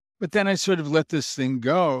But then I sort of let these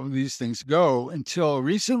things go until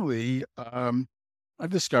recently. I've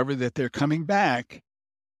discovered that they're coming back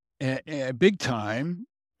big time,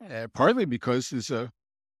 partly because there's a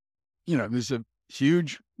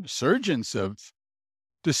huge resurgence of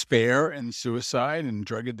despair and suicide and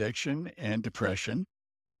drug addiction and depression.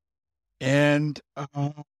 And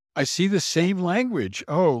I see the same language.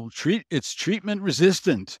 Oh, it's treatment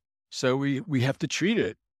resistant, so we have to treat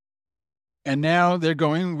it. And now they're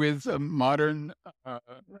going with modern,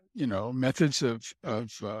 methods of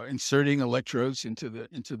inserting electrodes into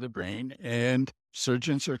the brain, and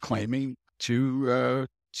surgeons are claiming to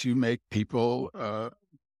make people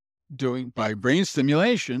doing by brain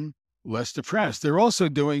stimulation less depressed. They're also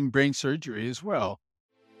doing brain surgery as well.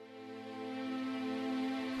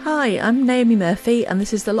 Hi, I'm Naomi Murphy, and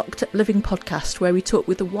this is the Locked Up Living podcast, where we talk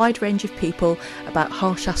with a wide range of people about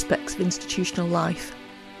harsh aspects of institutional life.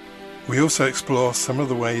 We also explore some of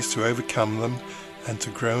the ways to overcome them and to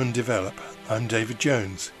grow and develop. I'm David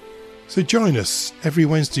Jones. So join us every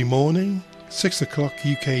Wednesday morning, 6 o'clock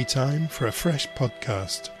UK time, for a fresh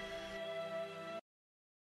podcast.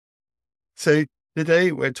 So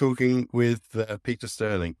today we're talking with Peter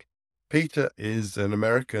Sterling. Peter is an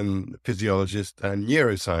American physiologist and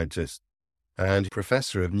neuroscientist and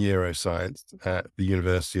professor of neuroscience at the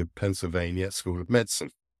University of Pennsylvania School of Medicine.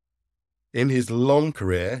 In his long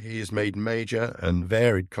career, he has made major and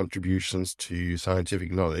varied contributions to scientific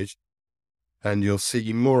knowledge, and you'll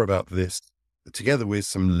see more about this together with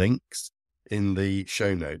some links in the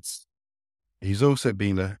show notes. He's also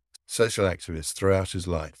been a social activist throughout his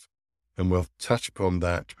life, and we'll touch upon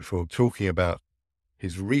that before talking about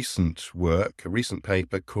his recent work, a recent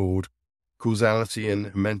paper called Causality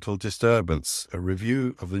in Mental Disturbance, a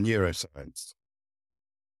review of the neuroscience.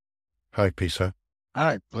 Hi, Peter.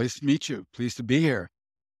 Hi, pleased to meet you. Pleased to be here.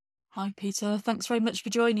 Hi, Peter. Thanks very much for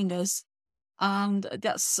joining us. And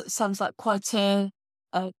that sounds like quite an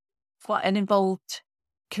involved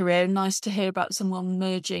career. Nice to hear about someone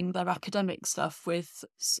merging their academic stuff with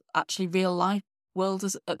actually real life world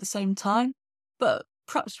at the same time. But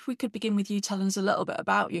perhaps we could begin with you telling us a little bit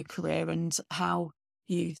about your career and how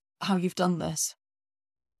you've done this.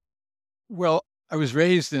 Well, I was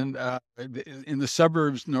raised in the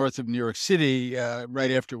suburbs north of New York City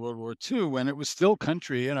right after World War II, when it was still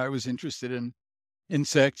country, and I was interested in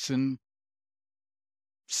insects and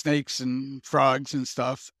snakes and frogs and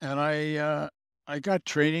stuff. And I got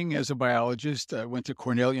training as a biologist. I went to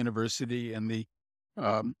Cornell University in the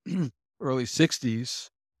early '60s,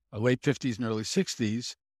 late '50s and early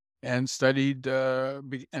 '60s, and studied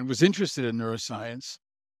and was interested in neuroscience,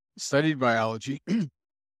 studied biology.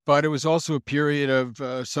 But it was also a period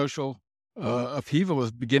of social upheaval,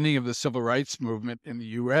 the beginning of the civil rights movement in the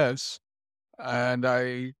U.S., and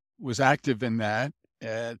I was active in that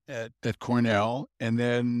at Cornell. And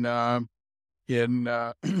then in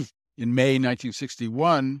in May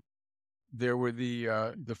 1961, there were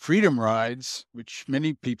the Freedom Rides, which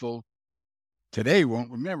many people today won't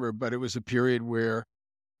remember, but it was a period where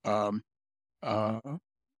um,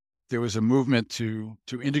 there was a movement to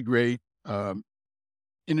integrate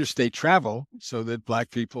interstate travel so that Black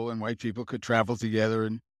people and white people could travel together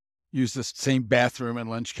and use the same bathroom and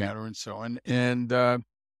lunch counter and so on. And the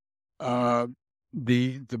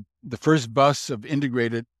first bus of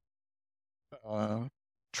integrated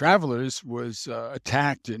travelers was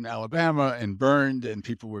attacked in Alabama and burned, and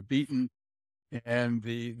people were beaten. And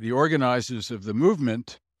the organizers of the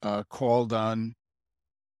movement called on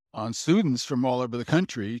students from all over the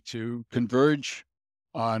country to converge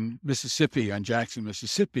on Jackson,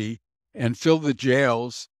 Mississippi, and fill the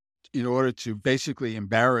jails in order to basically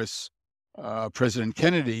embarrass President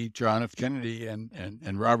Kennedy, John F. Kennedy,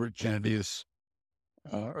 and Robert Kennedy as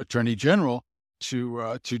Attorney General,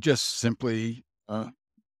 to just simply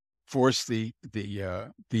force the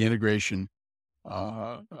integration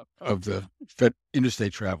of the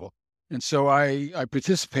interstate travel. And so I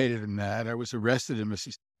participated in that. I was arrested in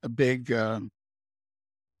a big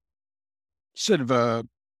sort of a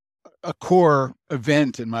core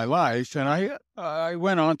event in my life. And I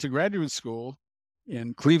went on to graduate school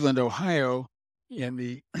in Cleveland, Ohio in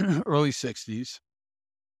the early 60s.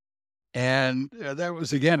 And that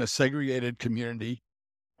was, again, a segregated community.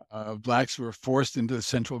 Blacks were forced into the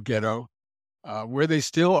central ghetto, where they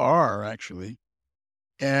still are, actually.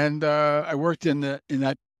 And I worked in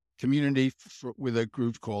that community with a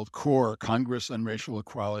group called CORE, Congress on Racial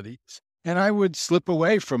Equality. And I would slip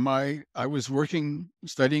away from I was studying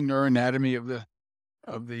neuroanatomy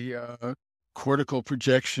of the cortical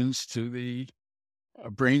projections to the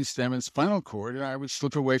brainstem and spinal cord. And I would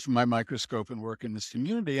slip away from my microscope and work in this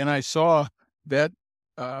community. And I saw that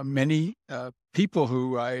many people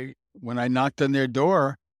who when I knocked on their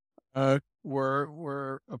door,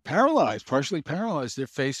 were paralyzed, partially paralyzed. Their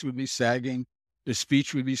face would be sagging, their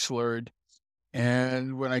speech would be slurred.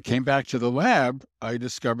 And when I came back to the lab, I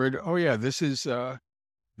discovered, oh yeah, this is a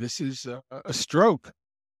stroke,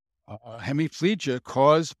 hemiplegia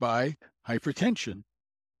caused by hypertension.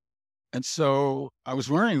 And so I was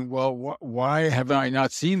wondering, well, why have I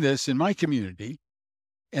not seen this in my community?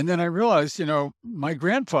 And then I realized, my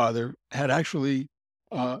grandfather had actually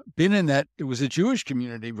been in that. It was a Jewish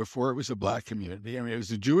community before it was a Black community. I mean, it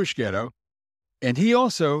was a Jewish ghetto. And he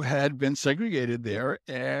also had been segregated there.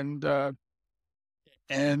 And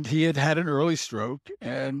he had had an early stroke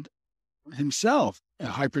and himself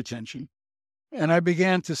hypertension. And I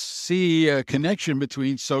began to see a connection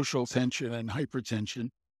between social tension and hypertension.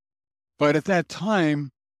 But at that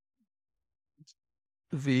time,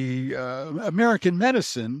 the American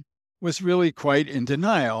medicine was really quite in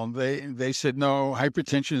denial. They said, no,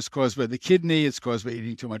 hypertension is caused by the kidney. It's caused by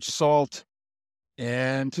eating too much salt.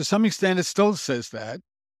 And to some extent, it still says that.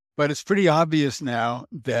 But it's pretty obvious now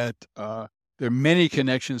that there are many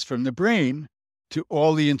connections from the brain to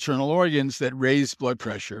all the internal organs that raise blood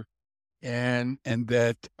pressure, and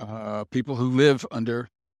that people who live under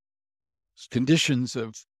conditions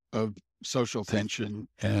of social tension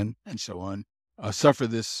and so on suffer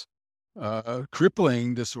this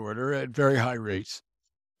crippling disorder at very high rates.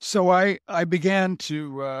 So I began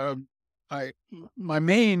to my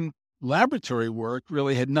main laboratory work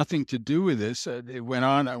really had nothing to do with this. It went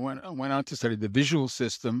on. I went on to study the visual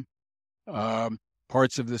system,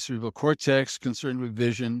 parts of the cerebral cortex concerned with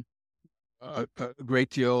vision, a great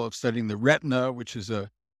deal of studying the retina, which is a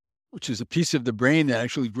piece of the brain that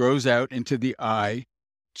actually grows out into the eye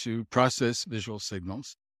to process visual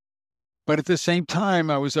signals. But at the same time,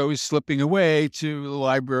 I was always slipping away to the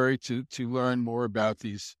library to learn more about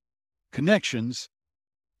these connections,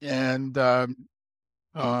 and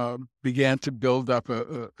began to build up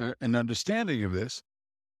an understanding of this.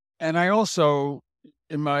 And I also,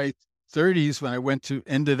 in my 30s, when I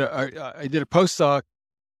I did a postdoc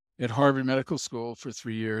at Harvard Medical School for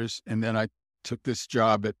 3 years, and then I took this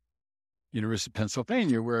job at University of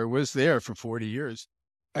Pennsylvania, where I was there for 40 years.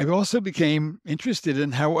 I also became interested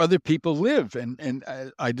in how other people live, and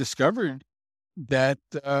I discovered that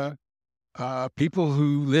people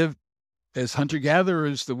who live as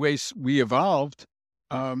hunter-gatherers, the way we evolved,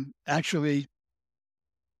 actually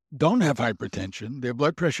don't have hypertension. Their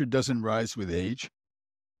blood pressure doesn't rise with age.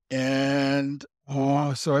 And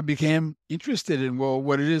so I became interested in, well,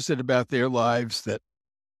 what it is about their lives that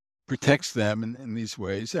protects them in these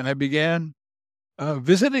ways. And I began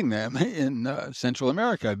visiting them in Central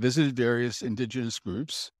America. I visited various indigenous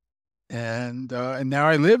groups, and now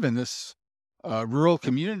I live in this rural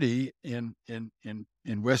community in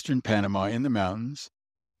western Panama in the mountains,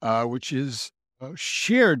 which is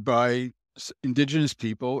shared by indigenous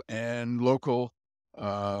people and local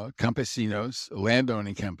campesinos,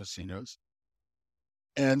 landowning campesinos.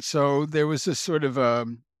 And so there was this sort of a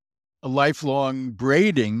lifelong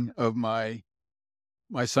braiding of my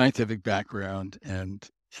scientific background and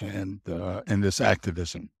this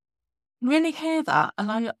activism. Really hear that,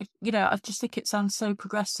 and I just think it sounds so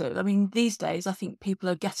progressive. I mean, these days, I think people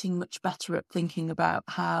are getting much better at thinking about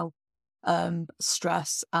how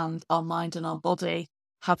stress and our mind and our body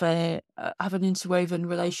have an interwoven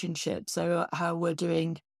relationship. So how we're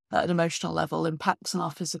doing at an emotional level impacts on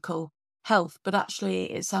our physical health. But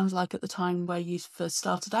actually, it sounds like at the time where you first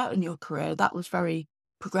started out in your career, that was very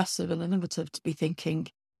progressive and innovative to be thinking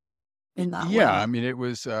in that way. Yeah, I mean, it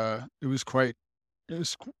was quite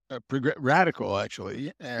radical,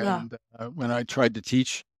 actually. Yeah. And when I tried to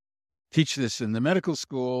teach this in the medical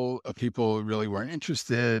school, people really weren't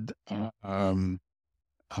interested. Some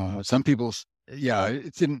people, yeah,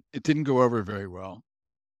 it didn't go over very well.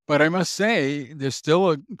 But I must say, there's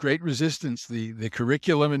still a great resistance. The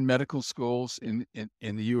curriculum in medical schools in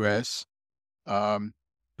the U.S.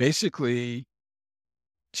 Basically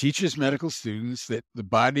teaches medical students that the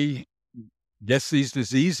body gets these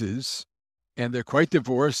diseases, and they're quite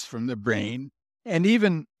divorced from the brain, and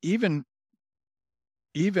even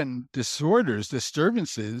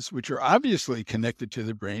disturbances, which are obviously connected to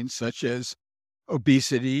the brain, such as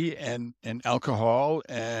obesity and alcohol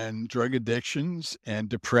and drug addictions and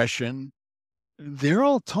depression. They're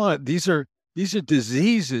all taught these are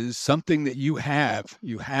diseases, something that you have.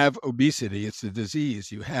 You have obesity, it's a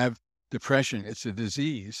disease. You have depression, it's a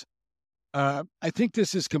disease. I think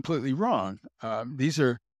this is completely wrong. These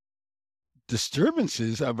are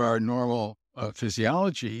disturbances of our normal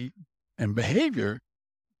physiology and behavior,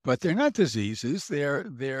 but they're not diseases. They're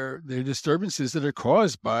disturbances that are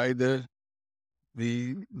caused by the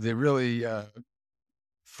really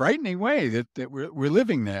frightening way that we're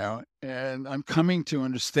living now. And I'm coming to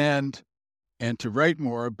understand and to write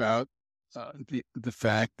more about the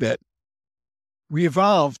fact that we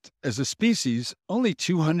evolved as a species only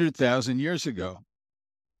 200,000 years ago.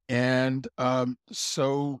 And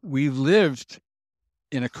so we lived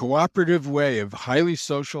in a cooperative way, a highly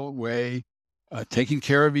social way, taking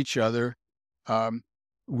care of each other. Um,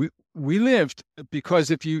 we lived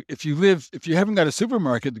because if you haven't got a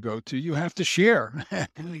supermarket to go to, you have to share,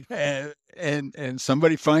 and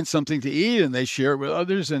somebody finds something to eat and they share it with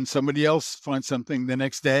others, and somebody else finds something the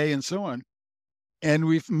next day, and so on. And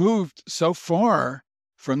we've moved so far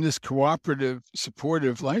from this cooperative,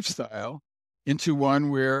 supportive lifestyle into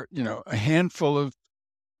one where a handful of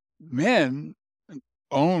men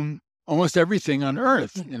own almost everything on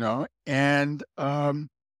earth, and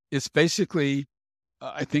it's basically,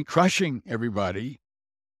 I think, crushing everybody.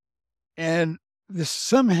 And there's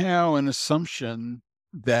somehow an assumption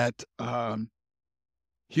that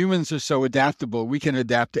humans are so adaptable, we can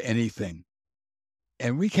adapt to anything.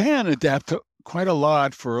 And we can adapt to quite a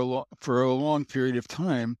lot for a long period of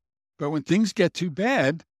time. But when things get too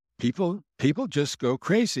bad, people just go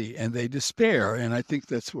crazy and they despair. And I think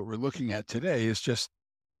that's what we're looking at today, is just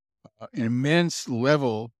an immense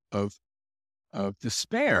level of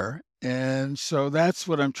despair. And so that's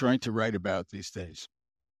what I'm trying to write about these days.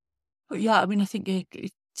 But yeah, I mean, I think you're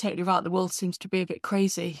totally right. The world seems to be a bit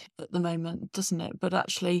crazy at the moment, doesn't it? But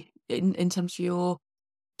actually, in terms of your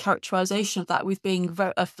characterization of that, with being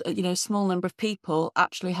a small number of people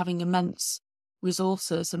actually having immense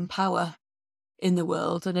resources and power in the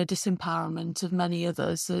world, and a disempowerment of many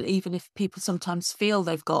others, even if people sometimes feel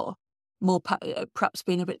they've got more, perhaps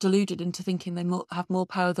being a bit deluded into thinking they have more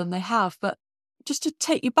power than they have. But just to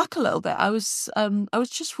take you back a little bit, I was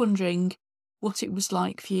just wondering what it was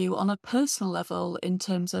like for you on a personal level in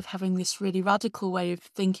terms of having this really radical way of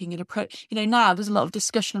thinking and approach. Now there's a lot of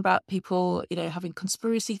discussion about people, having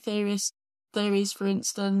conspiracy theories, for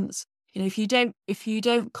instance. If you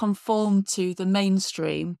don't conform to the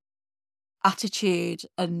mainstream attitude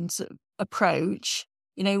and approach,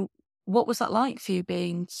 what was that like for you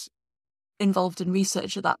being involved in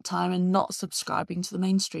research at that time and not subscribing to the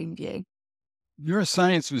mainstream view?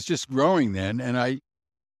 Neuroscience was just growing then, and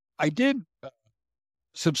I did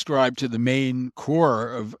subscribe to the main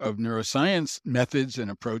core of neuroscience methods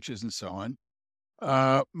and approaches and so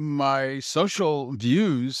on. My social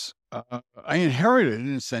views, I inherited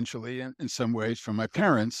essentially in some ways from my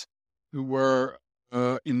parents, who were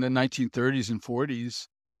in the 1930s and 40s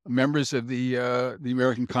members of the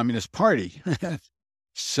American Communist Party.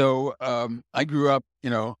 So I grew up,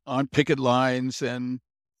 on picket lines and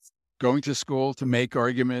going to school to make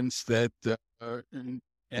arguments that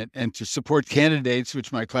and to support candidates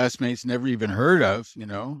which my classmates never even heard of.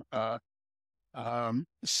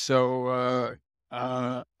 So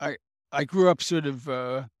I grew up sort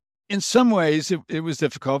of in some ways it was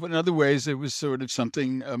difficult, but in other ways it was sort of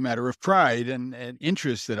something, a matter of pride and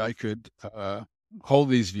interest that I could hold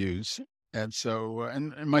these views. And so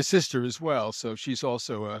and my sister as well. So she's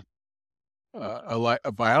also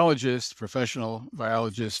a biologist, professional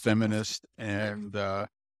biologist, feminist, and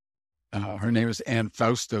her name is Anne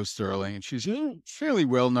Fausto Sterling, and she's fairly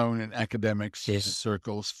well known in academic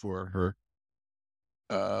circles for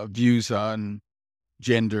her views on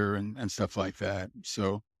gender and stuff like that.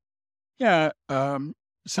 So, yeah,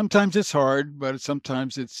 sometimes it's hard, but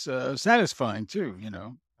sometimes it's satisfying too.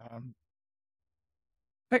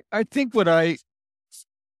 I think what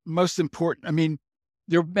most important. I mean,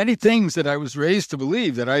 there are many things that I was raised to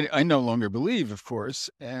believe that I no longer believe, of course,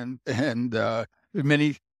 and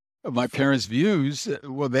many of my parents' views,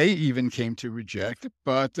 well, they even came to reject.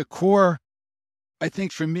 But the core, I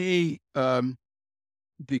think, for me,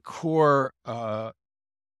 the core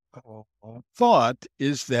thought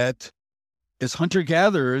is that as hunter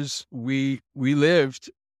gatherers, we lived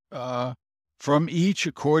from each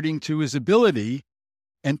according to his ability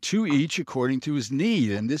and to each according to his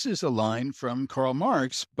need. And this is a line from Karl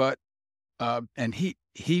Marx, but and he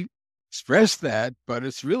expressed that, but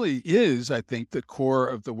it's really is, I think, the core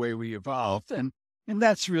of the way we evolved, and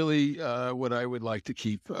that's really what I would like to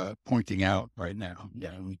keep pointing out right now.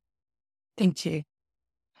 Yeah. Thank you.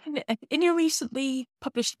 In your recently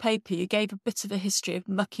published paper, you gave a bit of a history of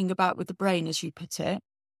mucking about with the brain, as you put it.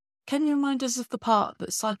 Can you remind us of the part that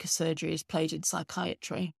psychosurgery has played in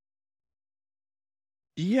psychiatry?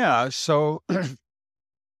 Yeah. So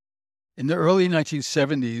in the early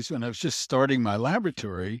 1970s, when I was just starting my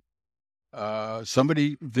laboratory,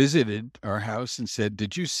 somebody visited our house and said,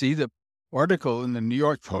 "Did you see the article in the New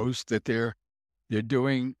York Post that they're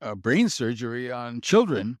doing brain surgery on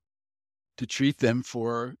children to treat them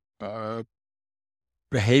for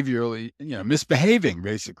behaviorally, misbehaving,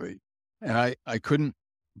 basically?" And I couldn't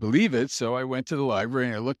believe it, so I went to the library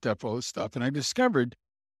and I looked up all this stuff, and I discovered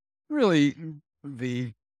really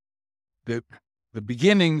the the the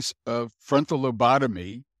beginnings of frontal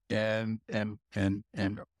lobotomy and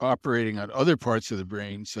operating on other parts of the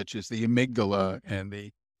brain, such as the amygdala and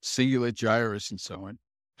the cingulate gyrus and so on,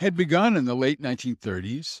 had begun in the late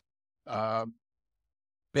 1930s, uh,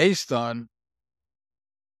 based on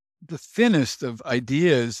the thinnest of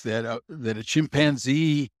ideas that a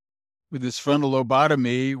chimpanzee with his frontal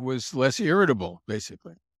lobotomy was less irritable,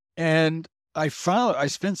 basically. And I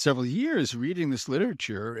spent several years reading this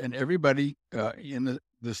literature, and everybody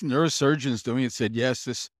this neurosurgeons doing it said, yes,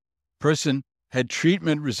 this person had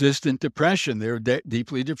treatment-resistant depression. They were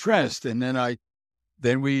deeply depressed. And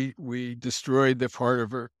then we destroyed the part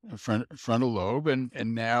of her frontal lobe, and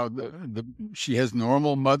now she has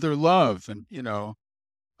normal mother love, and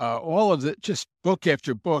all of it, just book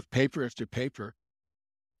after book, paper after paper.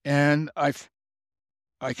 And I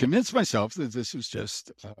convinced myself that this was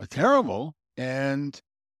just terrible. And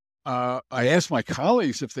I asked my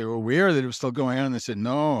colleagues if they were aware that it was still going on. They said,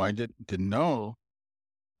 no, I didn't know.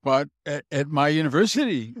 But at my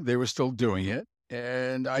university, they were still doing it.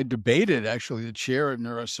 And I debated, actually, the chair of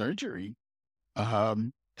neurosurgery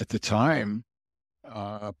at the time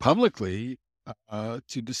publicly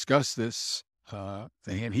to discuss this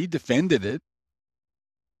thing. And he defended it.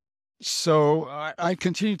 So I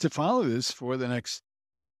continued to follow this for the next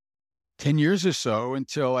 10 years or so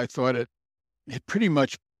until I thought it pretty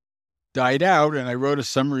much died out. And I wrote a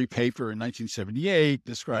summary paper in 1978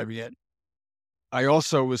 describing it. I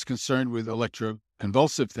also was concerned with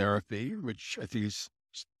electroconvulsive therapy, which I think is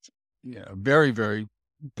very, very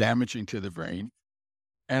damaging to the brain.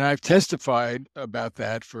 And I've testified about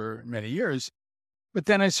that for many years. But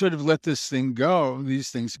then I sort of let these things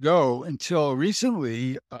go until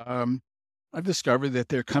recently. I've discovered that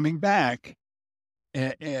they're coming back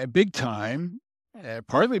big time,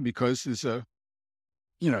 partly because there's a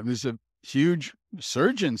huge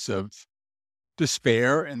resurgence of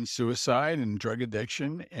despair and suicide and drug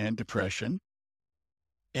addiction and depression.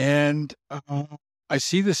 And I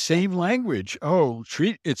see the same language. Oh,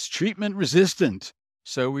 it's treatment resistant,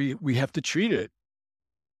 so we have to treat it.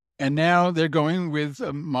 And now they're going with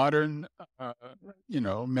modern,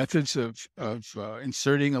 methods of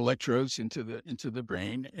inserting electrodes into the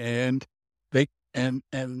brain, and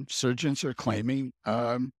surgeons are claiming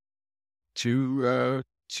to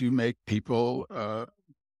make people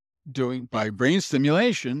doing by brain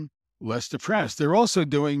stimulation less depressed. They're also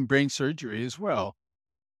doing brain surgery as well,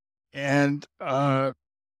 and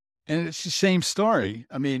it's the same story.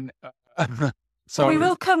 I mean, so we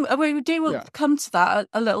will come. We do Yeah. come to that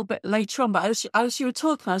a little bit later on. But as you were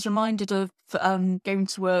talking, I was reminded of going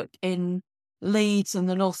to work in Leeds in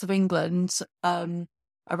the north of England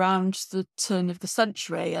around the turn of the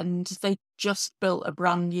century, and they just built a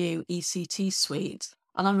brand new ECT suite.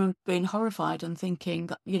 And I remember being horrified and thinking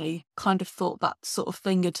that, you kind of thought that sort of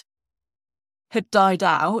thing had died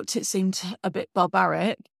out. It seemed a bit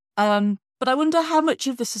barbaric. But I wonder how much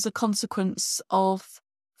of this is a consequence of,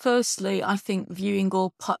 firstly, I think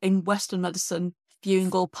in Western medicine,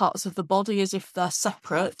 viewing all parts of the body as if they're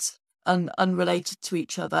separate and unrelated to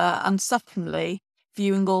each other. And secondly,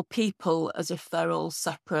 viewing all people as if they're all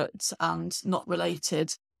separate and not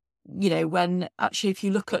related. When actually, if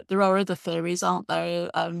you look at, there are other theories, aren't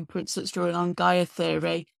there? For instance, drawing on Gaia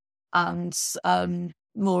theory and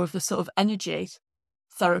more of the sort of energy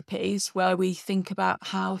therapies where we think about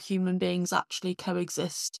how human beings actually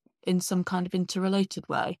coexist in some kind of interrelated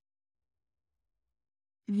way.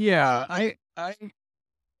 Yeah, I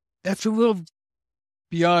that's a little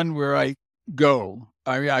beyond where I go.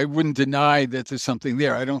 I wouldn't deny that there's something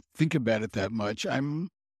there. I don't think about it that much.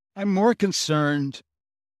 I'm more concerned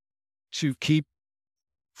to keep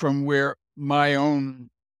from where my own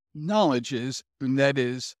knowledge is, and that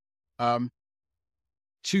is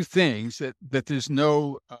two things: that there's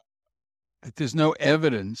no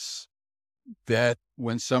evidence that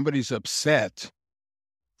when somebody's upset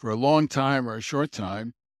for a long time or a short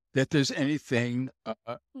time, that there's anything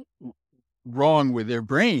wrong with their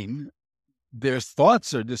brain. Their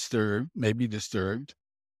thoughts are maybe disturbed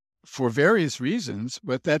for various reasons,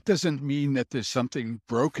 but that doesn't mean that there's something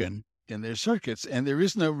broken in their circuits. And there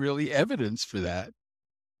is no really evidence for that.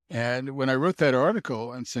 And when I wrote that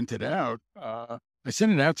article and sent it out, I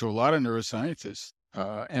sent it out to a lot of neuroscientists,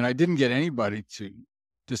 and I didn't get anybody to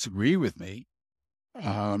disagree with me.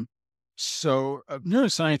 Um, so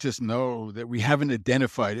neuroscientists know that we haven't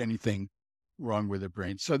identified anything wrong with the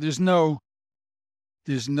brain. So there's no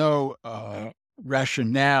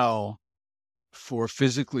rationale for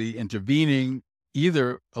physically intervening,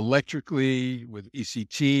 either electrically with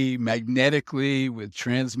ECT, magnetically with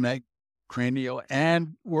transcranial,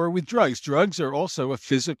 and or with drugs. Drugs are also a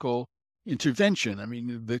physical intervention. I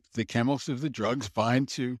mean, the chemicals of the drugs bind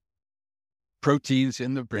to proteins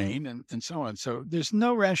in the brain and so on. So there's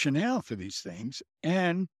no rationale for these things.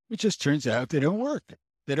 And it just turns out they don't work.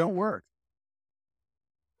 They don't work.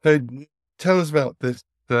 So tell us about this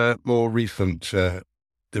more recent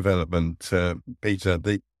development, Peter.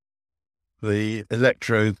 The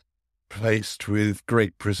electrode placed with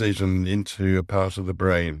great precision into a part of the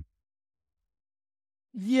brain.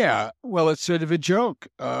 Yeah. Well, it's sort of a joke.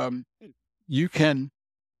 You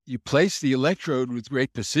place the electrode with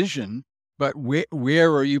great precision, but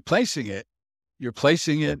where are you placing it? You're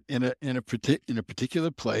placing it in a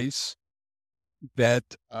particular place that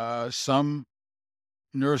some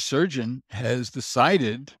neurosurgeon has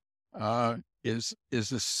decided is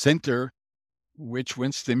the center which,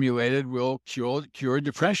 when stimulated, will cure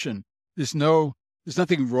depression. There's no there's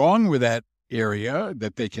nothing wrong with that area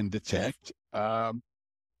that they can detect.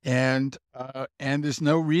 And there's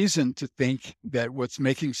no reason to think that what's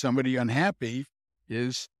making somebody unhappy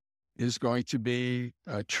is going to be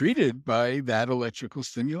treated by that electrical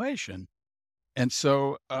stimulation. And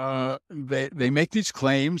so they make these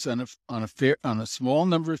claims on a small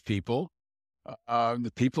number of people.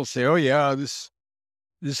 The people say, "Oh yeah,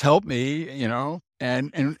 this helped me,"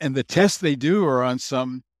 and the tests they do are on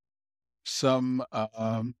some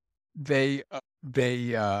they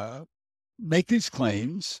make these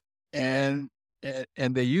claims, and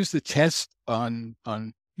and they use the test on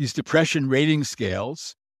these depression rating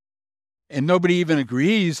scales, and nobody even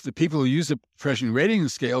agrees. The people who use the depression rating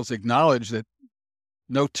scales acknowledge that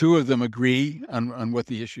no two of them agree on what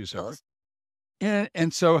the issues are.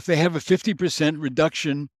 And so if they have a 50%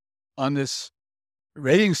 reduction on this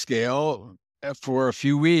rating scale for a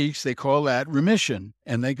few weeks, they call that remission,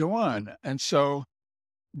 and they go on. And so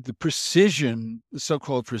the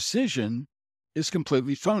so-called precision, is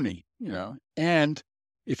completely phony, And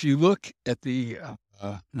if you look at the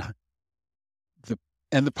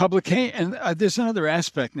publication, and there's another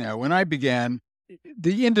aspect now. When I began,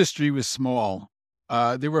 the industry was small.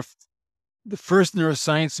 There were the first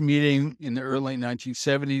neuroscience meeting in the early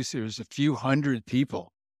 1970s. There was a few hundred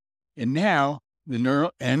people, and now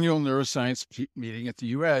the annual neuroscience meeting in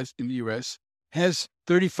the U.S. has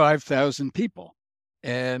 35,000 people,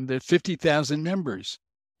 and there are 50,000 members.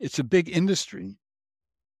 It's a big industry.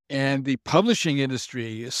 And the publishing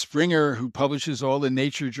industry, Springer, who publishes all the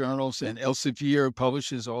Nature journals, and Elsevier, who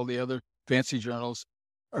publishes all the other fancy journals,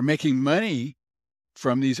 are making money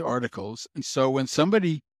from these articles. And so when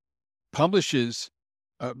somebody publishes,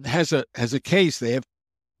 has a case, they have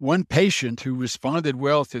one patient who responded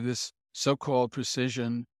well to this so-called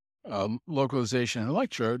precision localization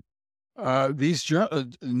electrode.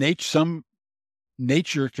 Some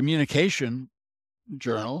Nature communication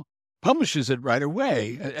journal publishes it right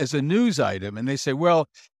away as a news item, and they say, well,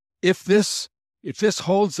 if this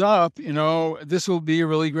holds up, this will be a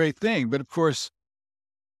really great thing. But of course,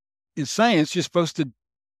 in science, you're supposed to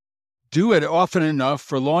do it often enough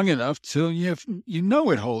for long enough till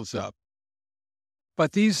it holds up.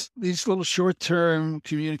 But these little short-term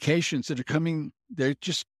communications that are coming, they're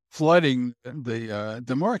just flooding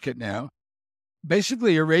the market now.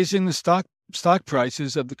 Basically, are raising the stock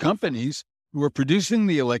prices of the companies who are producing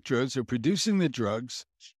the electrodes, who are producing the drugs,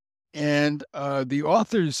 and the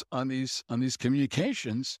authors on these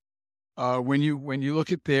communications. When you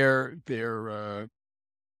look at their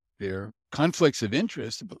conflicts of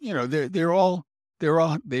interest, they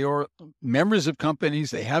are members of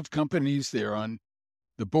companies. They have companies. They're on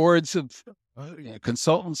the boards of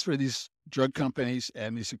consultants for these drug companies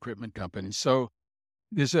and these equipment companies. So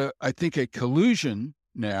there's I think a collusion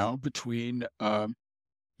now between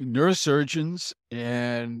neurosurgeons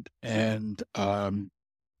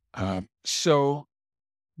so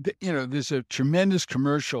there's a tremendous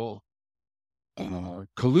commercial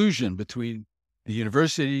collusion between the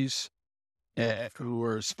universities who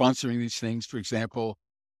are sponsoring these things. For example,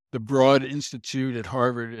 the Broad Institute at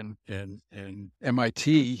Harvard and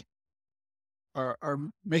MIT are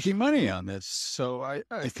making money on this. So I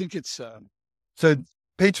think it's So,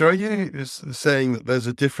 Peter, are you saying that there's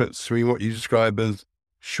a difference between what you describe as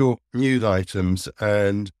short news items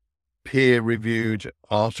and peer-reviewed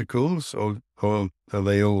articles, or are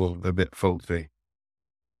they all a bit faulty?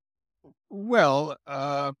 well,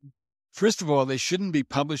 first of all, they shouldn't be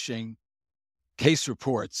publishing case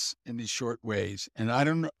reports in these short ways. And I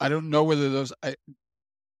don't know whether those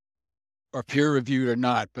are peer reviewed or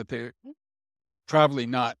not, but they're probably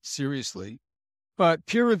not seriously. But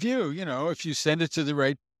peer review, if you send it to the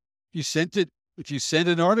right, you sent it, if you send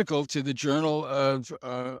an article to the Journal of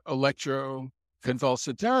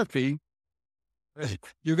Electroconvulsive Therapy,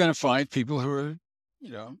 you're going to find people who are,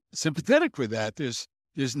 sympathetic with that. There's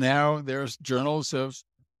journals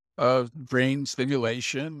of brain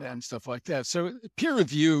stimulation and stuff like that. So peer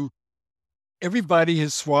review, everybody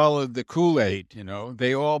has swallowed the Kool-Aid.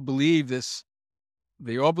 They all believe this.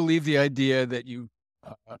 They all believe the idea that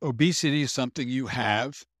obesity is something you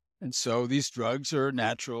have, and so these drugs are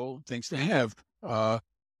natural things to have.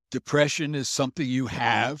 Depression is something you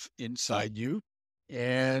have inside you,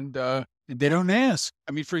 and they don't ask.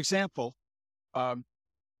 I mean, for example,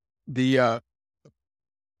 the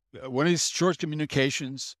one of these short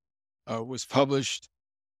communications was published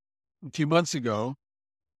a few months ago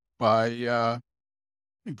by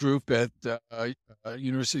a group at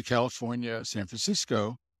University of California, San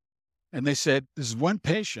Francisco, and they said this is one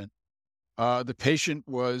patient. The patient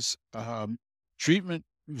was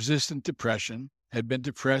treatment-resistant depression, had been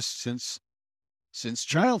depressed since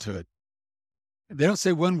childhood. They don't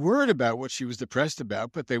say one word about what she was depressed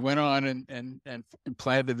about, but they went on and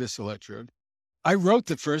implanted this electrode. I wrote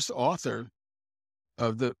the first author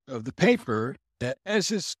of the paper,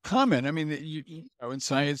 as is common. I mean, in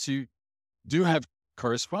science you do have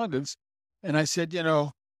correspondence, and I said,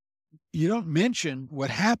 you don't mention what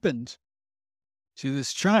happened to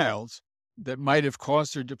this child that might have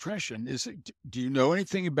caused her depression. Do you know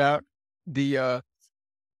anything about the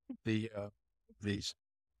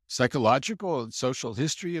psychological and social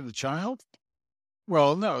history of the child?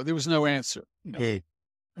 Well, no, there was no answer.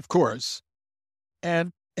 Of course,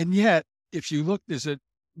 and yet, if you look, there's a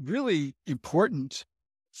really important,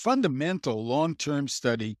 fundamental, long-term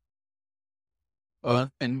study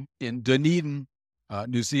in Dunedin,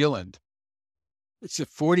 New Zealand. It's a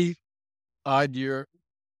 40-odd year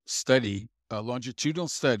study, a longitudinal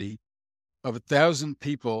study of 1,000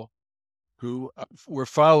 people who were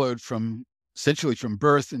followed essentially from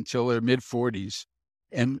birth until their mid-40s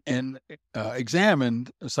and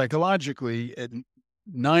examined psychologically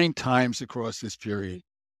 9 times across this period.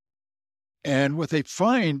 And what they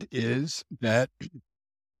find is that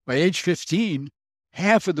by age 15,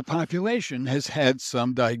 half of the population has had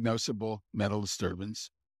some diagnosable mental disturbance.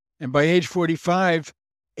 And by age 45,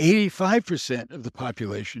 85% of the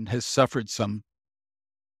population has suffered some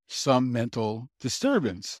mental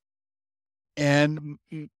disturbance. And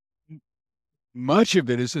much of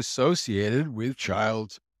it is associated with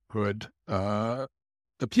childhood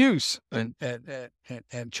abuse and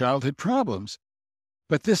childhood problems.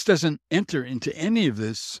 But this doesn't enter into any of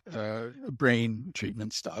this brain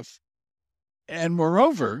treatment stuff. And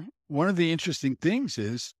moreover, one of the interesting things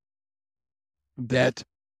is that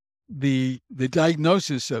the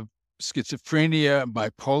diagnosis of schizophrenia,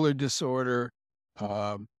 bipolar disorder,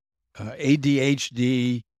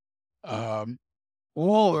 ADHD,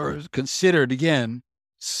 all are considered, again,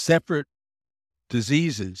 separate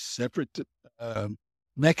diseases, separate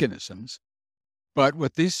mechanisms. But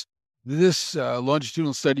what this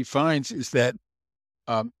longitudinal study finds is that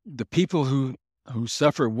the people who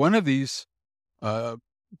suffer one of these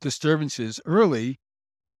disturbances early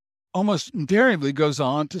almost invariably goes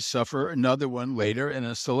on to suffer another one later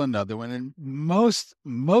and still another one. And most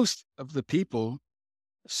of the people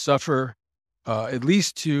suffer at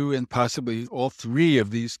least 2 and possibly all 3 of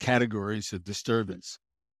these categories of disturbance.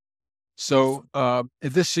 So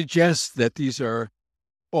this suggests that these are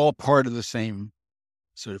all part of the same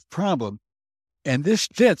sort of problem. And this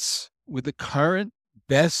fits with the current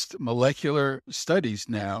best molecular studies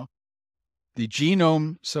now, the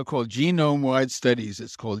so-called genome-wide studies.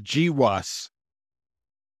 It's called GWAS,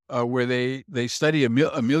 where they study a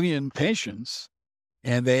million patients,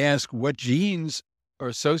 and they ask what genes are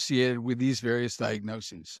associated with these various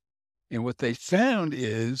diagnoses. And what they found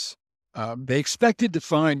is they expected to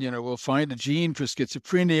find, we'll find a gene for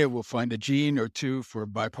schizophrenia, we'll find a gene or 2 for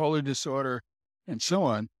bipolar disorder, and so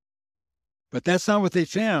on. But that's not what they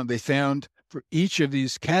found. They found for each of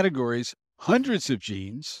these categories hundreds of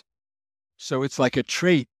genes. So it's like a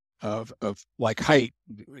trait of like height.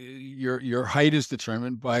 Your height is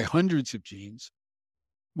determined by hundreds of genes.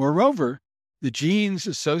 Moreover, the genes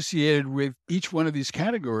associated with each one of these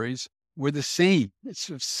categories were the same. It's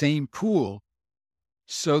the same pool.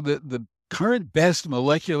 So the current best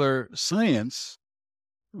molecular science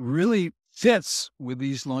really fits with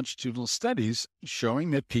these longitudinal studies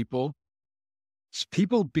showing that people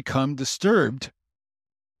become disturbed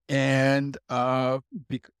and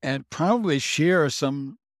and probably share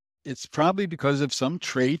some. It's probably because of some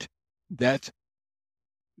trait that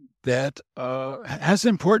has an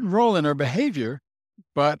important role in our behavior,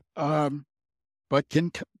 but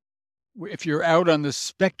can, if you're out on the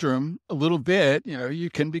spectrum a little bit,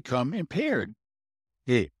 you can become impaired.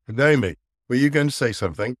 Yeah. Naomi, were you going to say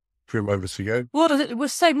something a few moments ago? Well, there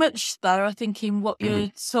was so much there, I think, in what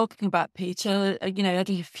you're talking about, Peter. I had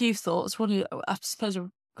a few thoughts. One, I suppose,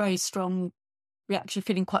 a very strong reaction,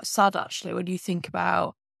 feeling quite sad, actually, when you think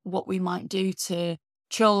about what we might do to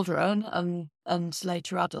children and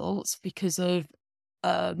later adults because of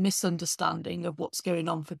misunderstanding of what's going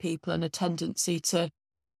on for people and a tendency to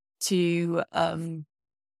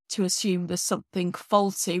assume there's something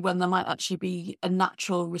faulty when there might actually be a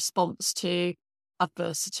natural response to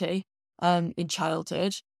adversity in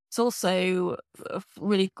childhood. It's also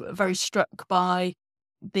really very struck by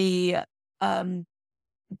the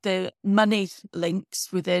money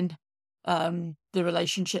links within the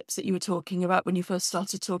relationships that you were talking about when you first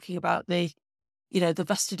started talking about the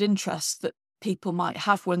vested interest that people might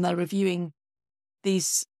have when they're reviewing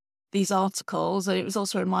these articles. And it was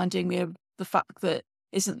also reminding me of the fact that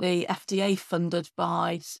isn't the FDA funded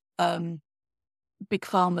by big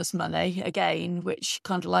pharma's money again, which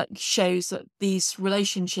kind of like shows that these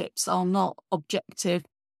relationships are not objective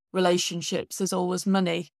relationships. There's always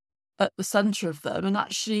money at the centre of them, and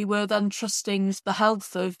actually we're then trusting the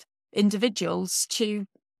health of individuals to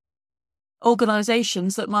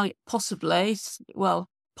organisations that might possibly is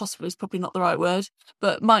probably not the right word,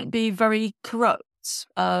 but might be very corrupt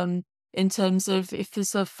in terms of if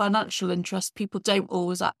there's a financial interest, people don't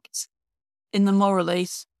always act in the morally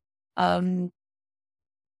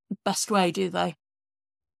best way, do they?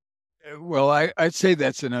 Well, I'd say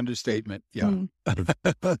that's an understatement. Yeah.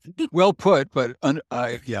 Well put, but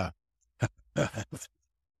yeah.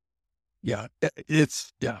 Yeah,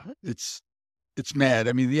 it's mad.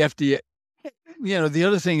 I mean, the FDA, the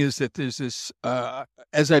other thing is that there's this,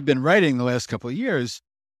 as I've been writing the last couple of years,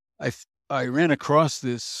 I ran across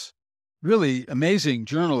this really amazing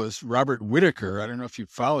journalist, Robert Whitaker. I don't know if you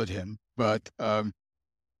followed him, but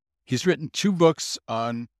he's written 3 books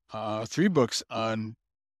on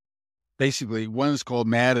basically, one is called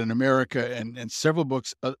Mad in America, and several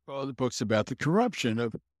books, other books about the corruption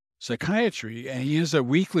of psychiatry. And he has a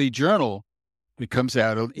weekly journal that comes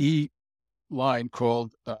out, an e-line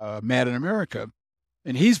called Mad in America.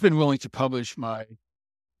 And he's been willing to publish my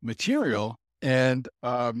material and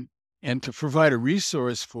to provide a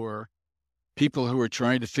resource for people who are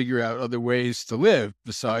trying to figure out other ways to live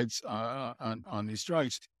besides on these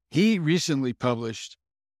drugs. He recently published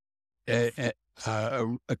a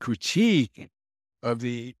critique of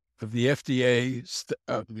the FDA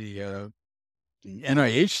of the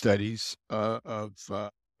NIH studies of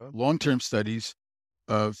long-term studies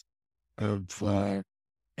of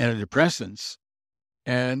antidepressants,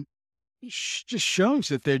 and just shows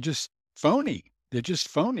that they're just phony. They're just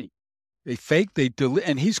phony. They fake.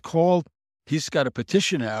 And he's got a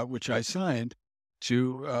petition out, which I signed,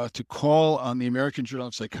 to call on the American Journal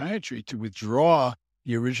of Psychiatry to withdraw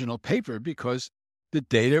the original paper because the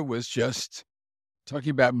data was just talking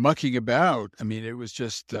about mucking about. I mean, it was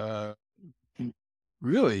just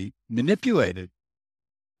really manipulated.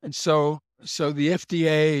 And so the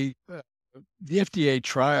FDA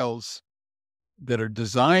trials that are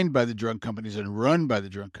designed by the drug companies and run by the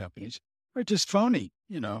drug companies are just phony,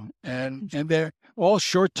 and they're all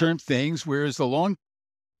short-term things, whereas the long,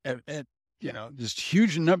 this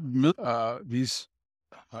huge number, these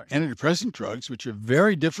antidepressant drugs, which are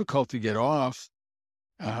very difficult to get off,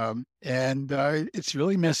 and it's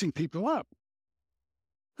really messing people up.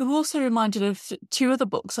 I'm also reminded of 2 other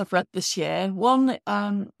books I've read this year. One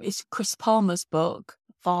is Chris Palmer's book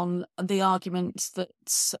on the argument that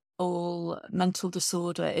all mental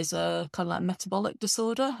disorder is a kind of like metabolic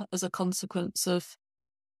disorder as a consequence of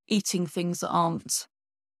eating things that aren't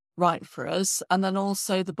right for us. And then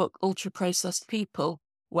also the book Ultra Processed People,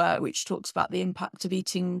 which talks about the impact of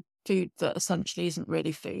eating food that essentially isn't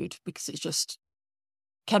really food because it's just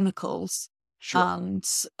chemicals. Sure.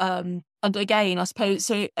 And again, I suppose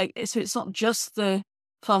so it's not just the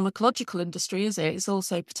pharmacological industry, is it? It's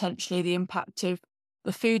also potentially the impact of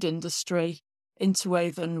the food industry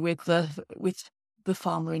interwoven with the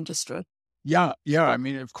pharma industry. Yeah. I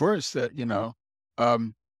mean, of course that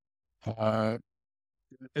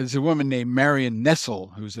there's a woman named Marion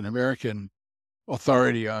Nestle who's an American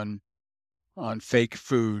authority on fake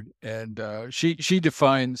food, and she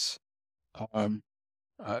defines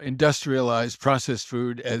industrialized processed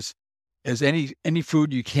food as any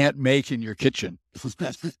food you can't make in your kitchen.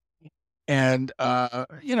 And,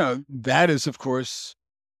 that is, of course,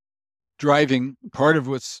 driving part of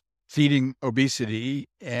what's feeding obesity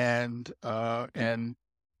and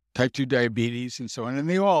type 2 diabetes and so on. And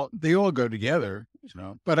they all go together,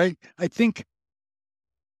 but I think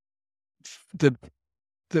the,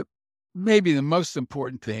 the, maybe the most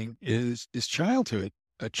important thing is childhood.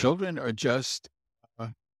 Children are uh,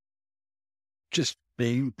 just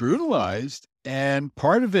being brutalized. And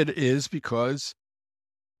part of it is because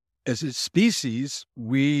as a species,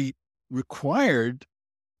 we required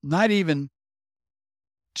not even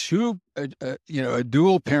a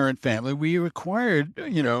dual parent family. We required,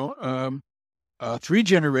 a 3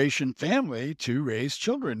 generation family to raise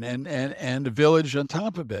children and a village on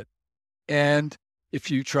top of it. And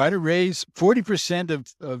if you try to raise 40%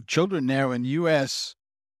 of children now in the US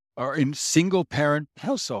are in single parent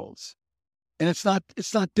households. And it's not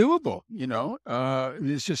doable,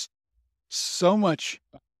 there's just so much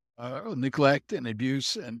neglect and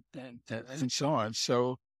abuse and so on.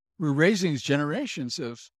 So we're raising these generations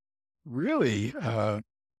of really,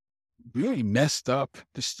 really messed up,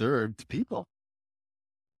 disturbed people.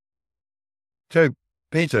 So,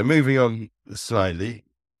 Peter, moving on slightly,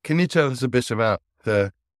 can you tell us a bit about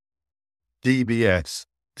the DBS,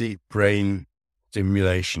 deep brain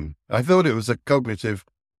stimulation? I thought it was a cognitive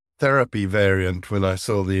therapy variant when I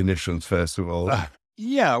saw the initials, first of all.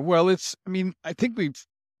 Yeah, well, I think we've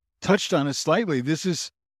touched on it slightly. This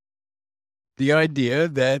is the idea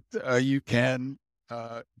that you can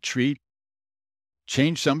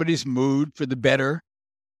change somebody's mood for the better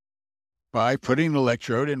by putting an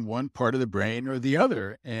electrode in one part of the brain or the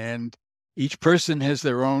other. And each surgeon has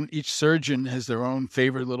their own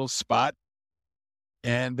favorite little spot.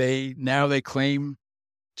 And they claim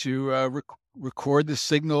to record the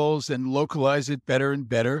signals and localize it better and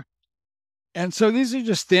better. And so these are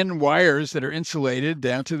just thin wires that are insulated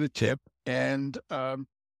down to the tip and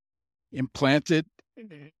implanted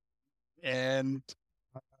and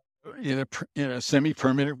in a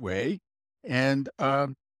semi-permanent way. And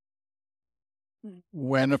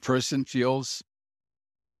when a person feels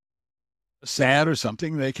sad or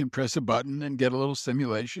something, they can press a button and get a little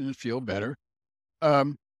stimulation and feel better.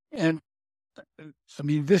 And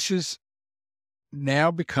this is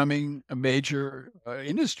now becoming a major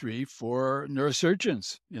industry for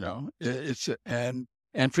neurosurgeons.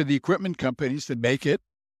 And for the equipment companies that make it,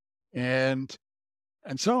 and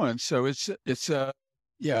so on. So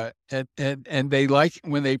yeah, and they like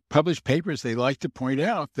when they publish papers, they like to point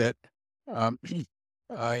out that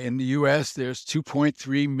in the U.S. there's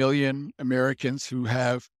 2.3 million Americans who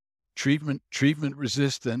have treatment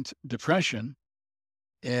resistant depression.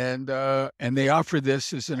 And they offer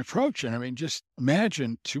this as an approach. And just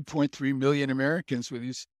imagine 2.3 million Americans with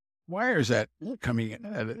these wires coming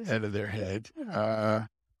out of their head.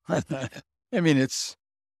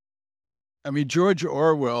 George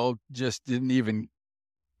Orwell just didn't even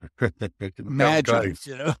imagine,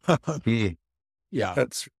 Yeah.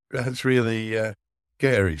 That's really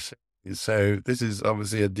scary. So this is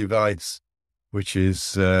obviously a device which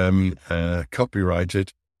is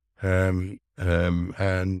copyrighted and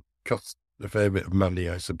costs a fair bit of money,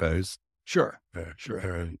 I suppose. Sure.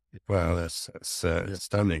 Wow, that's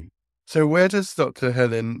stunning. So where does Dr.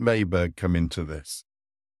 Helen Mayberg come into this?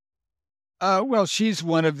 Well, she's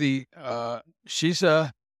one of the, she's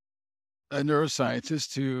a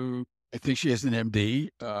neuroscientist who, I think she has an MD,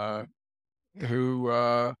 who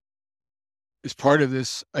is part of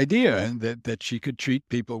this idea, and that she could treat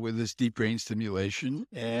people with this deep brain stimulation.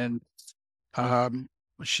 And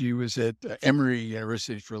she was at Emory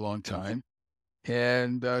University for a long time,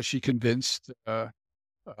 and she convinced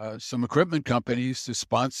some equipment companies to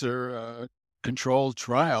sponsor a controlled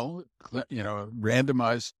trial,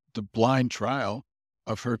 randomized blind trial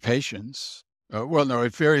of her patients.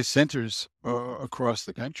 At various centers across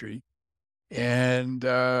the country. And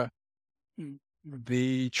the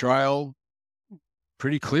trial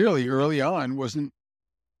pretty clearly early on wasn't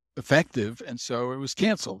effective, and so it was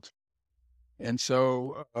canceled. And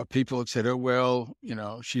so people had said, oh, well,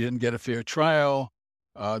 she didn't get a fair trial.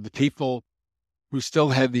 The people who still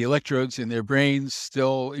had the electrodes in their brains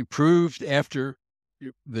still improved after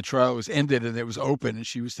the trial was ended and it was open and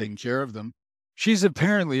she was taking care of them. She's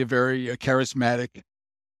apparently a very charismatic,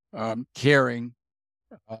 caring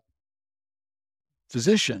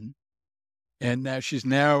physician. And now she's in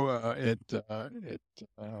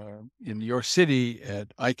New York City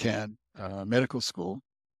at ICANN Medical School.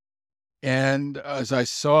 And as I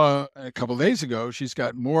saw a couple of days ago, she's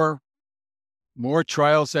got more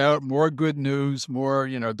trials out, more good news, more,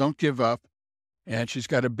 don't give up. And she's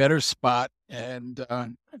got a better spot and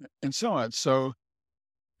so on. So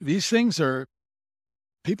these things are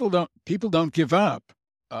people don't give up.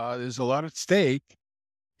 There's a lot at stake,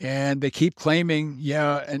 and they keep claiming,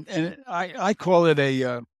 yeah, and I call it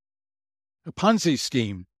a Ponzi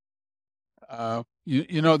scheme.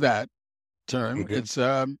 You know that term. Okay. It's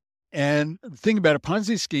and the thing about a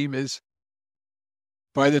Ponzi scheme is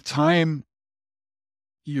by the time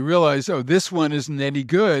you realize, oh, this one isn't any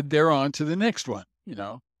good, they're on to the next one, you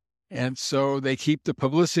know. And so they keep the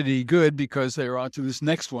publicity good because they're on to this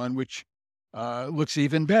next one, which looks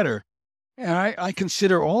even better. And I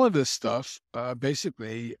consider all of this stuff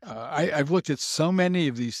basically. I've looked at so many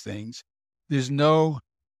of these things. There's no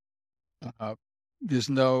uh, there's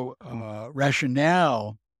no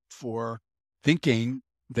rationale for thinking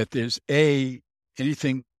that there's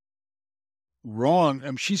anything wrong. I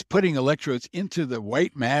mean, she's putting electrodes into the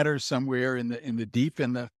white matter somewhere in the deep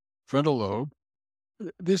in the frontal lobe.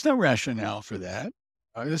 There's no rationale for that.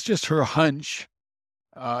 It's just her hunch.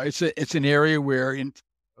 It's an area where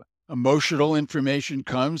emotional information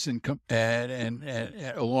comes and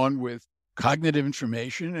along with cognitive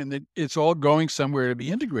information, and it's all going somewhere to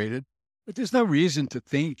be integrated. But there's no reason to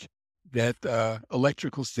think that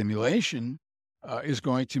electrical stimulation is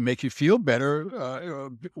going to make you feel better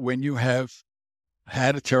when you have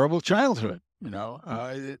had a terrible childhood, you know.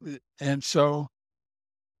 And so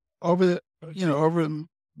over the, over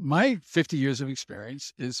my 50 years of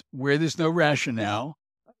experience is where there's no rationale,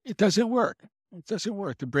 it doesn't work. It doesn't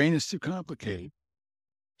work. The brain is too complicated.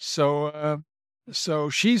 So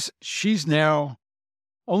she's now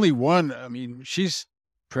only one. I mean, she's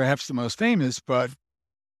perhaps the most famous, but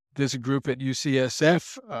there's a group at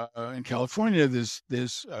UCSF in California.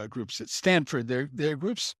 There's groups at Stanford. There are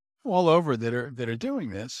groups all over that are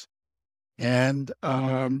doing this, and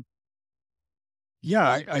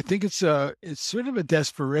yeah, I think it's sort of a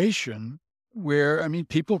desperation where, I mean,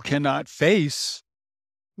 people cannot face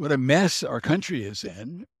what a mess our country is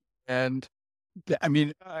in, and I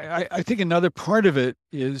mean, I think another part of it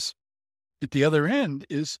is at the other end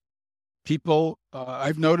is people.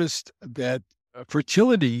 I've noticed that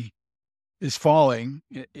fertility is falling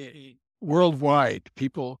worldwide.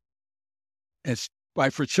 People, it's by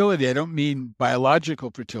fertility, I don't mean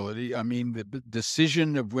biological fertility. I mean the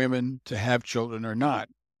decision of women to have children or not.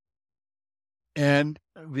 And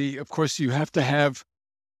of course, you have to have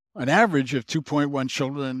an average of 2.1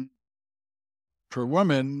 children per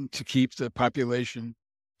woman to keep the population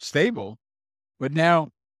stable. But now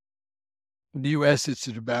in the U.S., it's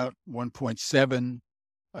at about 1.7.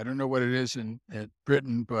 I don't know what it is in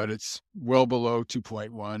Britain, but it's well below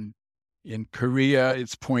 2.1. In Korea,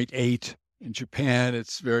 it's zero point 0.8. In Japan,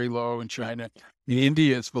 it's very low. In China, in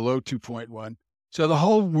India, it's below 2.1. So the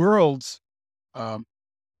whole world's um,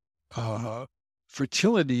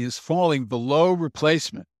 fertility is falling below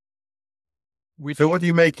replacement. So what are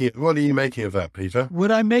you making? What are you making of that, Peter?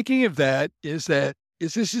 What I'm making of that is this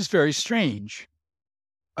is very strange.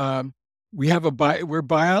 We have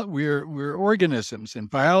we're organisms, and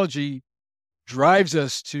biology drives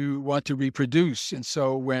us to want to reproduce. And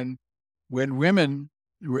so when women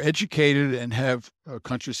who are educated and have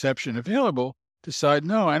contraception available decide,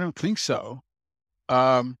 no, I don't think so,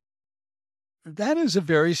 that is a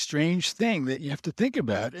very strange thing that you have to think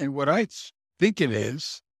about. And what I think it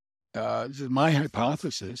is, this is my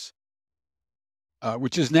hypothesis,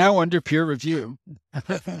 which is now under peer review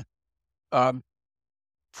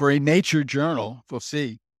for a Nature journal. We'll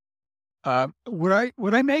see. What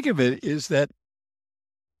I make of it is that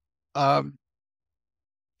um,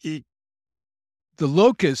 the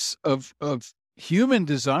locus of human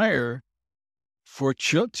desire for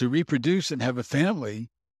to reproduce and have a family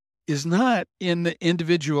is not in the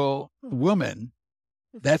individual woman.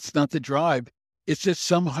 That's not the drive. It's at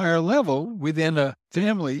some higher level within a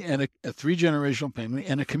family and a three-generational family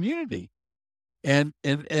and a community. And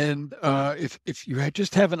if you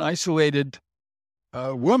just have an isolated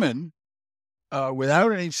woman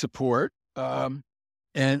without any support and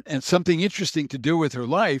something interesting to do with her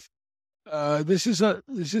life, this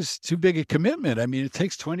is too big a commitment. I mean, it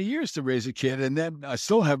takes 20 years to raise a kid, and then I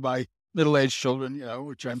still have my middle-aged children,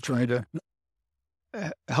 which I'm trying to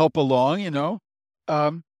help along,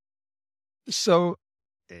 So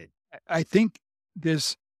I think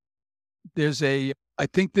there's I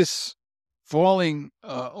think this falling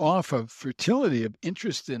off of fertility, of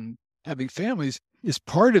interest in having families, is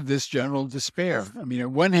part of this general despair. I mean,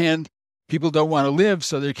 on one hand, people don't want to live,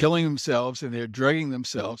 so they're killing themselves and they're drugging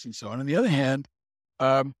themselves and so on. On the other hand,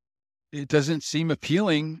 it doesn't seem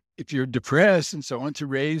appealing if you're depressed and so on to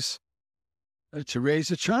raise a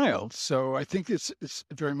child. So I think it's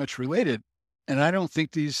very much related. And I don't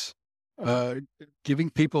think these giving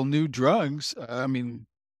people new drugs. I mean,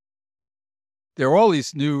 there are all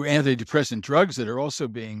these new antidepressant drugs that are also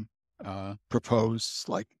being proposed,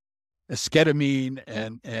 like esketamine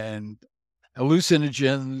and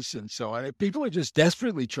hallucinogens and so on. People are just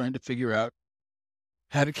desperately trying to figure out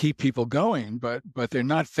how to keep people going, but they're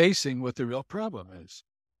not facing what the real problem is.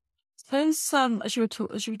 Suppose, as you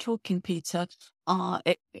were talking, Peter,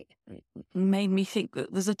 it made me think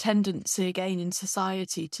that there's a tendency again in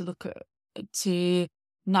society to look at to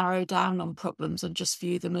narrow down on problems and just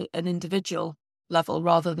view them at an individual level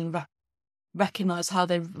rather than recognise how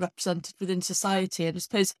they're represented within society. And I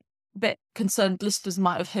suppose a bit concerned listeners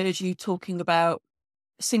might have heard you talking about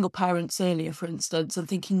single parents earlier, for instance, and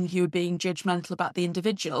thinking you were being judgmental about the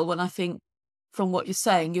individual, when I think from what you're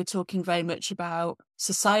saying, you're talking very much about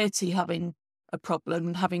society having a problem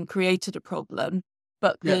and having created a problem.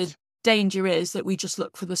 But Yes. the danger is that we just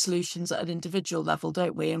look for the solutions at an individual level,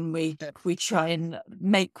 don't we? And we try and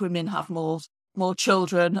make women have more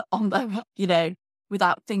children on their,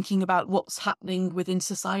 without thinking about what's happening within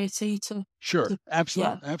society. Sure.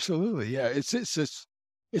 Yeah. Absolutely. Yeah.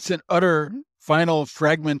 It's an utter final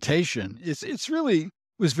fragmentation. It's really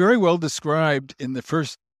was very well described in the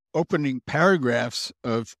first opening paragraphs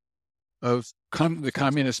of the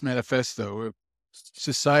Communist Manifesto, of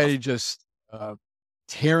society just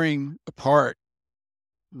tearing apart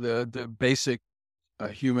the basic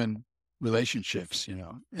human relationships,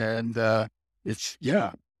 and it's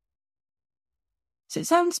So it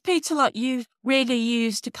sounds, Peter, like you've really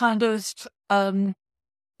used a kind of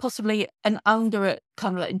possibly an anger at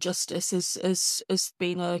kind of like injustice as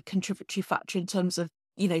being a contributory factor in terms of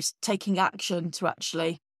taking action to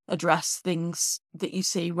actually address things that you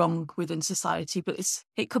see wrong within society. But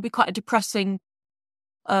it could be quite a depressing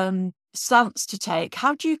stance to take.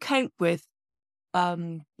 How do you cope with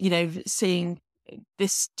seeing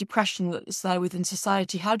this depression that's there within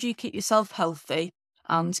society? How do you keep yourself healthy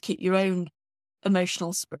and keep your own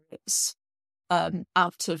emotional spirits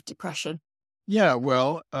out of depression? Yeah,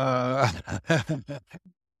 well, in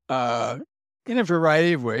a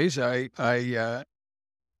variety of ways, I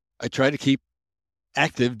try to keep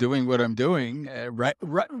active doing what I'm doing.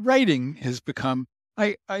 Writing has become.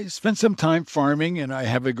 I spend some time farming, and I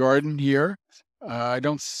have a garden here. I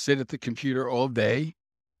don't sit at the computer all day,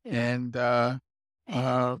 and I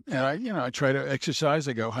try to exercise.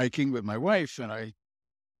 I go hiking with my wife, and I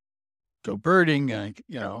go birding.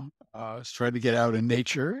 Try to get out in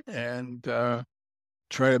nature and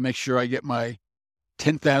try to make sure I get my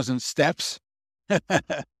 10,000 steps,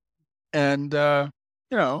 and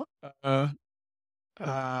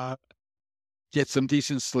get some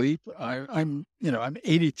decent sleep. I'm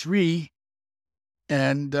 83,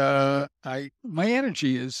 and my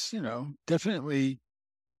energy is definitely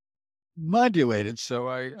modulated. So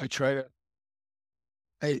I try to.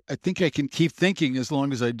 I think I can keep thinking as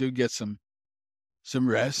long as I do get some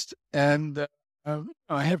rest, and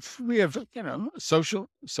we have social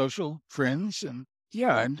friends, and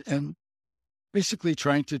and basically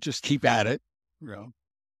trying to just keep at it.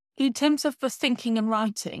 In terms of the thinking and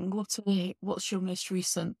writing, what's your most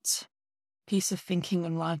recent piece of thinking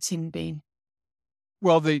and writing been?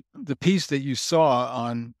 Well, the piece that you saw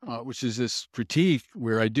on, which is this critique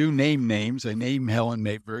where I do name names. I name Helen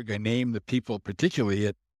Mayberg. I name the people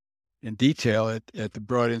particularly in detail at the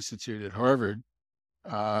Broad Institute at Harvard.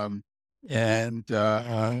 And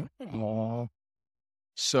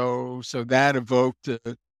so that evoked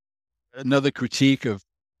another critique of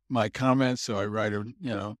my comments. So I write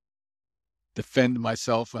defend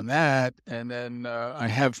myself on that. And then I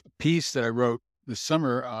have a piece that I wrote this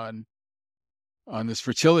summer on this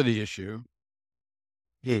fertility issue.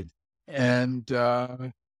 And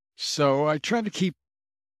so I try to keep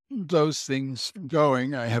those things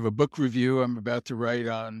going. I have a book review I'm about to write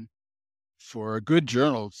on for a good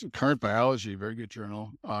journal, it's Current Biology, very good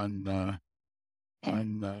journal, on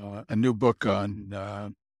a new book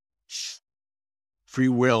on free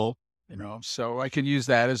will. So I can use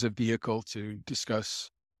that as a vehicle to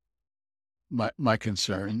discuss my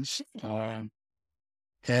concerns.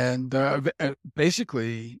 And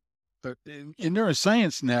basically, in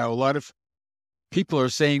neuroscience now, a lot of people are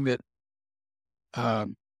saying that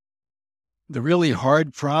the really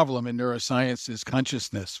hard problem in neuroscience is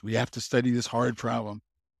consciousness. We have to study this hard problem.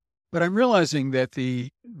 But I'm realizing that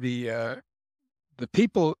the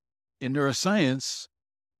people in neuroscience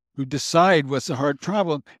who decide what's a hard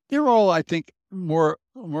problem, they're all, I think, more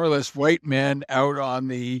or less white men out on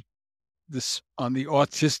the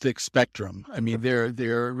autistic spectrum. I mean,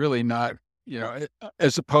 they're really not,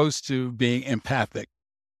 as opposed to being empathic.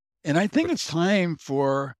 And I think it's time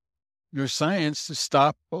for neuroscience to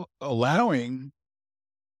stop allowing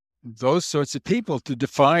those sorts of people to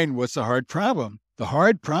define what's a hard problem. The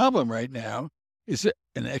hard problem right now is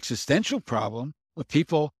an existential problem of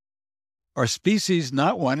people, our species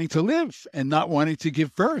not wanting to live and not wanting to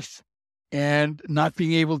give birth and not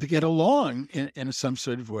being able to get along in some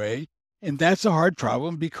sort of way. And that's a hard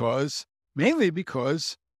problem mainly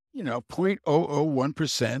because,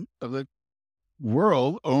 0.001% of the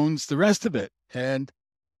world owns the rest of it. And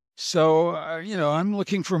so, I'm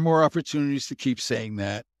looking for more opportunities to keep saying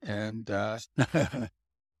that. And That's a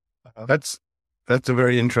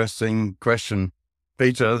very interesting question,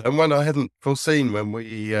 Peter, and one I hadn't foreseen when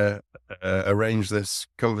we arranged this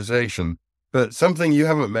conversation. But something you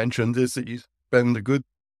haven't mentioned is that you spend a good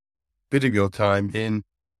bit of your time in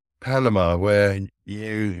Panama, where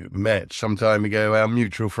you met some time ago our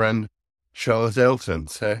mutual friend, Charlotte Elton.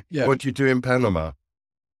 So yeah, what do you do in Panama?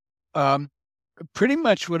 pretty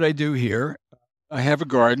much what I do here. I have a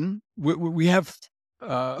garden. We have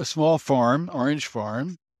a small farm, orange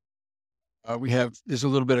farm. There's a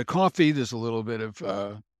little bit of coffee. There's a little bit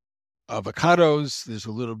of avocados. There's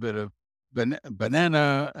a little bit of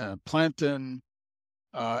banana, plantain,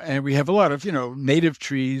 and we have a lot of, native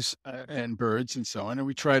trees and birds and so on. And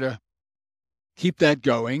we try to keep that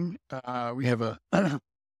going. We have an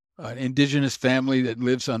indigenous family that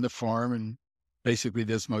lives on the farm and basically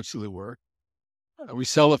does most of the work. We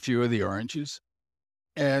sell a few of the oranges,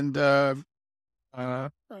 and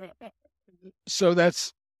so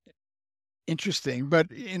that's interesting.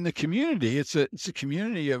 But in the community, it's a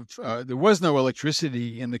community of. There was no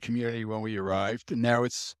electricity in the community when we arrived, and now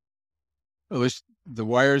at least the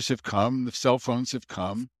wires have come, the cell phones have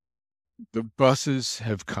come, the buses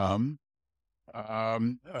have come.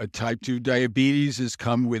 Type 2 diabetes has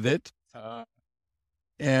come with it,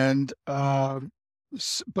 and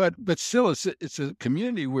but still, it's a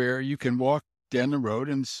community where you can walk down the road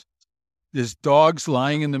and there's dogs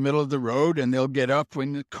lying in the middle of the road, and they'll get up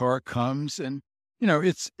when the car comes, and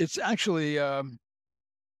it's actually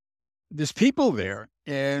there's people there,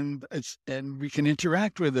 and we can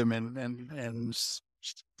interact with them, and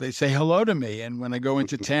they say hello to me, and when I go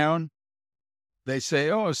into town, they say,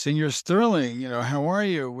 "Oh, Senor Sterling, how are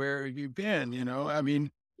you? Where have you been?" I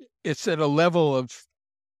mean, it's at a level of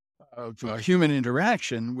human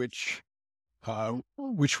interaction, which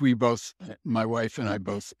we both, my wife and I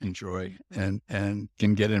both enjoy and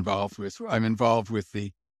can get involved with. I'm involved with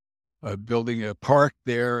the building a park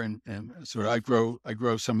there, and sort of I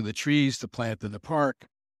grow some of the trees to plant in the park.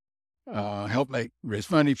 Help raise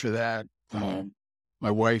money for that. My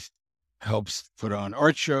wife helps put on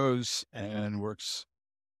art shows and works,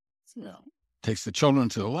 takes the children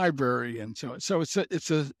to the library, and so it's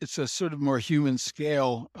a sort of more human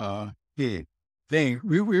scale thing.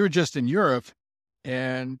 We were just in Europe,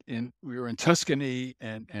 and we were in Tuscany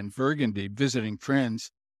and Burgundy visiting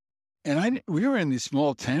friends, and we were in these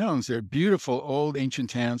small towns. They're beautiful old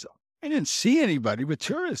ancient towns. I didn't see anybody but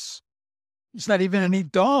tourists. There's not even any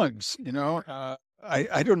dogs. I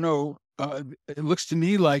don't know. It looks to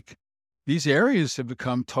me like these areas have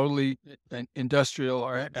become totally industrial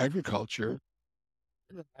or agriculture.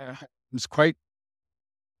 I was quite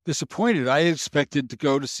disappointed. I expected to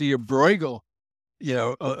go to see a Bruegel,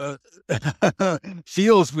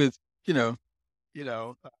 fields with,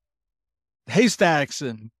 haystacks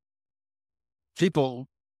and people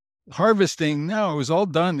harvesting. No, it was all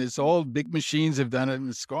done. It's all big machines have done it, and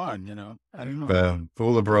it's gone. I don't know.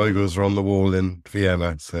 All the Bruegels are on the wall in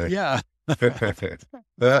Vienna. So Yeah.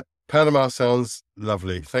 Panama sounds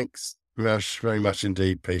lovely. Thanks very much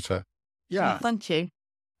indeed, Peter. Yeah. Thank you.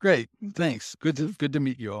 Great. Thanks. Good to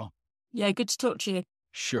meet you all. Yeah, good to talk to you.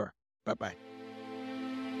 Sure. Bye-bye.